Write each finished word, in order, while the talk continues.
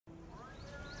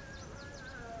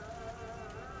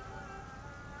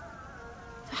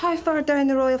How far down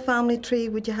the royal family tree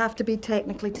would you have to be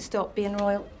technically to stop being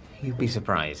royal? You'd be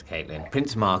surprised, Caitlin.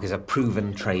 Prince Mark is a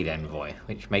proven trade envoy,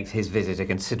 which makes his visit a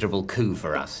considerable coup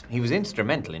for us. He was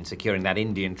instrumental in securing that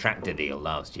Indian tractor deal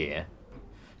last year.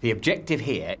 The objective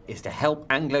here is to help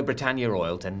Anglo-Britannia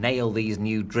Oil to nail these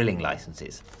new drilling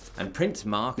licenses. And Prince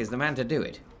Mark is the man to do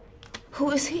it. Who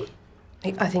is he?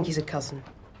 I think he's a cousin.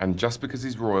 And just because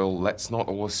he's royal, let's not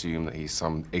all assume that he's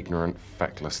some ignorant,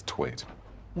 feckless twit.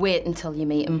 Wait until you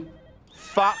meet him.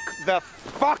 Fuck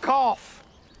off!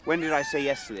 When did I say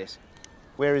yes to this?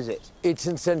 Where is it? It's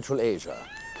in Central Asia.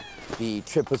 The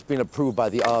trip has been approved by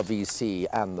the RVC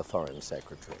and the Foreign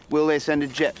Secretary. Will they send a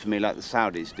jet for me like the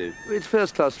Saudis do? It's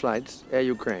first-class flights, Air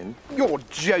Ukraine. You're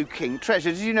joking.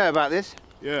 Treasure, did you know about this?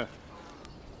 Yeah.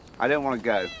 I don't want to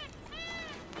go.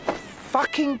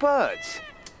 Fucking birds!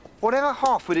 Whatever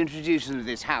half would introduce them to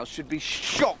this house should be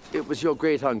shot. It was your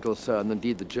great-uncle, sir, and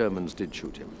indeed the Germans did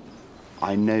shoot him.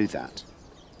 I know that.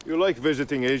 You like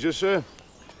visiting Asia, sir?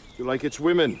 You like its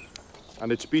women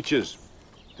and its beaches.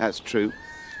 That's true.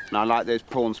 And I like those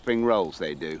prawn spring rolls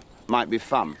they do. Might be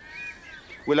fun.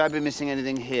 Will I be missing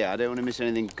anything here? I don't want to miss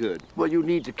anything good. Well, you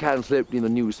need to cancel opening the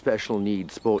new special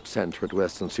needs sports centre at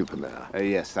Weston-super-Mare. Oh,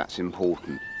 yes, that's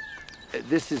important.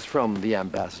 This is from the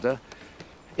ambassador.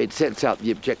 It sets out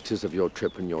the objectives of your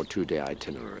trip and your 2-day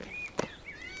itinerary.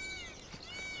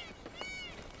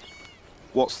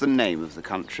 What's the name of the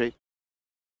country?